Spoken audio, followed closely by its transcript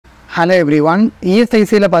Hello everyone.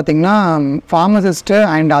 ESIC la pathina pharmacist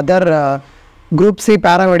and other group C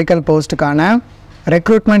paramedical post kana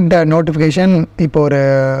recruitment notification ipo or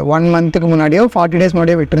 1 month ku munadiyo 40 days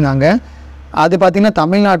munadiyo vittirundanga. அது பாத்தீங்கன்னா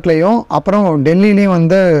தமிழ்நாட்டிலயும் அப்புறம் டெல்லிலயும்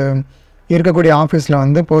வந்து இருக்கக்கூடிய ஆஃபீஸில்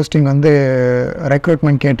வந்து posting வந்து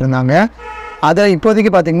ரெக்ரூட்மெண்ட் கேட்டிருந்தாங்க. அதை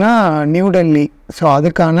இப்போதைக்கு பார்த்திங்கன்னா நியூ டெல்லி, ஸோ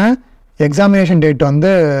அதுக்கான எக்ஸாமினேஷன் டேட்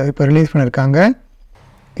வந்து இப்போ ரிலீஸ் பண்ணியிருக்காங்க.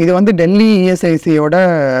 இது வந்து டெல்லி இஎஸ்ஐசியோட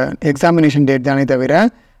எக்ஸாமினேஷன் டேட் தானே தவிர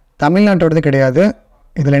தமிழ்நாட்டோடது கிடையாது.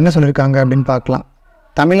 இதில் என்ன சொல்லியிருக்காங்க அப்படின்னு பார்க்கலாம்.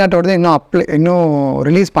 தமிழ்நாட்டோடது இன்னும்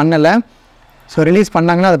ரிலீஸ் பண்ணலை. ஸோ ரிலீஸ்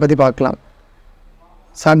பண்ணாங்கன்னா அதை பற்றி பார்க்கலாம்.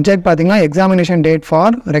 சப்ஜெக்ட் பார்த்திங்கன்னா examination date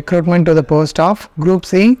for recruitment to the post of group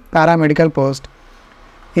C paramedical post.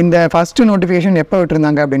 இந்த ஃபஸ்ட்டு நோட்டிஃபிகேஷன் எப்போ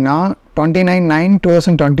விட்டுருந்தாங்க அப்படின்னா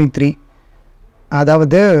 29/9/2023,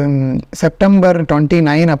 அதாவது செப்டம்பர்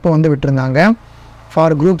 29 அப்போ வந்து விட்டுருந்தாங்க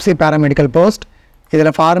for group C paramedical post.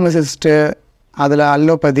 இதில் ஃபார்மசிஸ்ட்டு, அதில்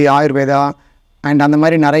அலோபதி, ஆயுர்வேதா அண்ட் அந்த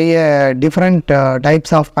மாதிரி நிறைய different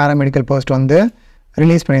types of paramedical post வந்து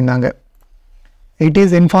ரிலீஸ் பண்ணியிருந்தாங்க. It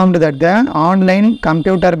is informed that the online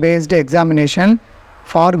computer-based examination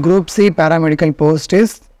for Group C paramedical post is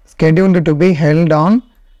scheduled to be held on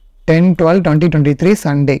 10/12/2023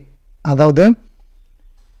 Sunday. அதாவது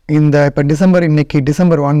இந்த இப்போ இன்னைக்கு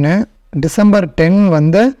டிசம்பர் 1, டிசம்பர் 10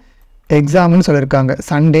 வந்து எக்ஸாம்னு சொல்லியிருக்காங்க,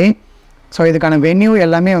 சண்டே. ஸோ இதுக்கான வென்யூ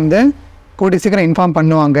எல்லாமே வந்து கூடி சீக்கிரம் இன்ஃபார்ம்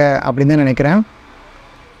பண்ணுவாங்க அப்படின்னு தான் நினைக்கிறேன்.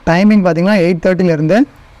 டைமிங் பார்த்திங்கன்னா 8:30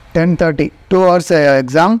 10:30 2 hours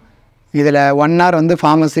எக்ஸாம். இதில் 1 hour வந்து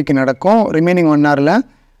ஃபார்மசிக்கு நடக்கும். ரிமைனிங் 1 hourல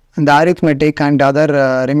இந்த arithmetic and other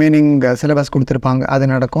remaining syllabus கொடுத்துருப்பாங்க, அது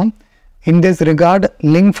நடக்கும். In this regard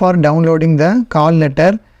link for downloading the call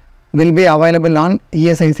letter will be available on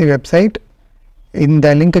ESIC website. இந்த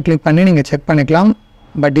லிங்க்கை கிளிக் பண்ணி நீங்கள் செக் பண்ணிக்கலாம்.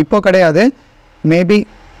 பட் இப்போ கிடையாது, மேபி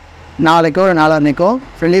நாளைக்கோ ஒரு நாளான்னைக்கோ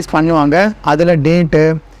ரிலீஸ் பண்ணுவாங்க. அதில் டேட்டு,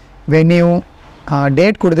 வென்யூ,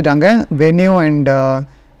 டேட் கொடுத்துட்டாங்க, வென்யூ அண்ட்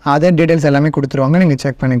அதர் டீட்டெயில்ஸ் எல்லாமே கொடுத்துருவாங்க, நீங்கள்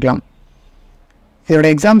செக் பண்ணிக்கலாம். இதோட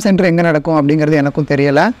எக்ஸாம் சென்டர் எங்கே நடக்கும் அப்படிங்கிறது எனக்கும்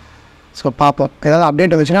தெரியலை. ஸோ பார்ப்போம், ஏதாவது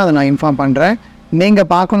அப்டேட் வந்துச்சுன்னா அதை நான் இன்ஃபார்ம் பண்ணுறேன். நீங்கள்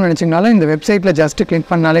பார்க்கணுன்னு நினச்சிங்கனாலும் இந்த வெப்சைட்டில் ஜஸ்ட்டு கிளிக்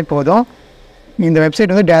பண்ணாலே போதும். இந்த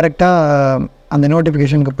வெப்சைட் வந்து டேரெக்டாக அந்த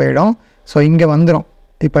நோட்டிஃபிகேஷனுக்கு போயிடும். ஸோ இங்கே வந்துடும்.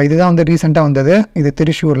 இப்போ இதுதான் வந்து ரீசெண்டாக வந்தது, இது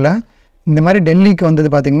திருச்சூரில். இந்த மாதிரி டெல்லிக்கு வந்தது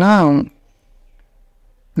பார்த்திங்கன்னா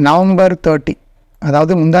நவம்பர் 30,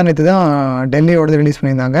 அதாவது முந்தானத்து தான் டெல்லியோடது ரிலீஸ்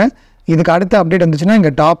பண்ணியிருந்தாங்க. இதுக்கு அடுத்த அப்டேட் வந்துச்சுன்னா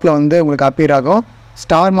இங்கே டாப்பில் வந்து உங்களுக்கு அப்பியர் ஆகும்,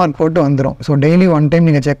 ஸ்டார் மார்க் போட்டு வந்துடும். ஸோ டெய்லி 1 டைம்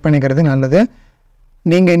நீங்கள் செக் பண்ணிக்கிறது நல்லது.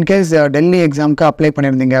 நீங்கள் இன்கேஸ் டெல்லி எக்ஸாமுக்கு அப்ளை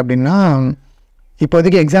பண்ணியிருந்தீங்க அப்படின்னா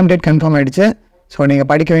இப்போதைக்கு எக்ஸாம் டேட் கன்ஃபார்ம் ஆகிடுச்சு. ஸோ நீங்கள்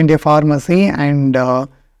படிக்க வேண்டிய ஃபார்மசி அண்ட்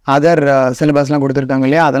அதர் சிலபஸ்லாம் கொடுத்துருக்காங்க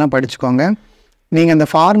இல்லையா, அதெல்லாம் படிச்சுக்கோங்க. நீங்கள் அந்த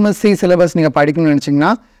ஃபார்மசி சிலபஸ் நீங்கள் படிக்கணும்னு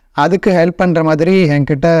நினச்சிங்கன்னா அதுக்கு ஹெல்ப் பண்ணுற மாதிரி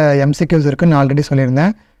என்கிட்ட MCQs இருக்குதுன்னு நான் ஆல்ரெடி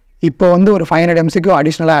சொல்லியிருந்தேன். இப்போ வந்து ஒரு 500 MCQ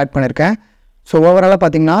அடிஷ்னலாக ஆட் பண்ணியிருக்கேன். ஸோ ஓவராலாக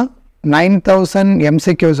பார்த்திங்கன்னா 9000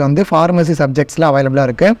 MCQs வந்து ஃபார்மசி சப்ஜெக்ட்ஸில் அவைலபிளாக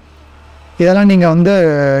இருக்குது. இதெல்லாம் நீங்கள் வந்து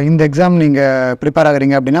இந்த எக்ஸாம் நீங்கள் ப்ரிப்பேர்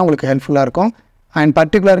ஆகுறீங்க அப்படின்னா உங்களுக்கு ஹெல்ப்ஃபுல்லாக இருக்கும். அண்ட்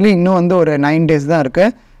பர்டிகுலர்லி இன்னும் வந்து ஒரு 9 days தான்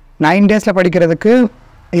இருக்குது. 9 days படிக்கிறதுக்கு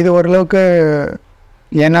இது ஓரளவுக்கு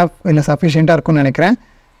எனஃப் இல்லை சஃபிஷியண்ட்டாக இருக்கும்னு நினைக்கிறேன்.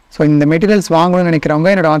 ஸோ இந்த மெட்டீரியல்ஸ் வாங்கணும்னு நினைக்கிறவங்க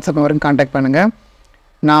என்னோடய வாட்ஸ்அப் நம்பருக்கு கான்டாக்ட் பண்ணுங்கள்.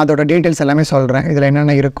 நான் அதோட டீட்டெயில்ஸ் எல்லாமே சொல்கிறேன், இதில்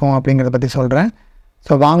என்னென்ன இருக்கும் அப்படிங்கிறத பற்றி சொல்கிறேன்.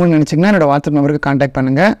 ஸோ வாங்கணும்னு நினச்சிங்கன்னா என்னோடய வாட்ஸ்அப் நம்பருக்கு கான்டாக்ட்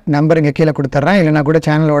பண்ணுங்கள். நம்பர் இங்கே கீழே கொடுத்துட்றேன், இல்லைனா கூட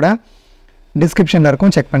சேனலோட டிஸ்கிரிப்ஷனில்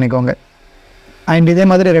இருக்கும், செக் பண்ணிக்கோங்க. அண்ட் இதே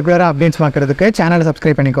மாதிரி ரெகுலராக அப்டேட்ஸ் பார்க்குறதுக்கு சேனலை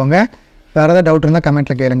சப்ஸ்கிரைப் பண்ணிக்கோங்க. வேறு ஏதாவது டவுட் இருந்தால்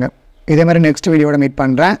கமெண்ட்டில் கேளுங்க. இதே மாதிரி நெக்ஸ்ட் வீடியோட மீட்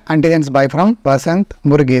பண்ணுறேன். Until then by from Vasanth,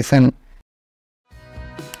 Murugesan.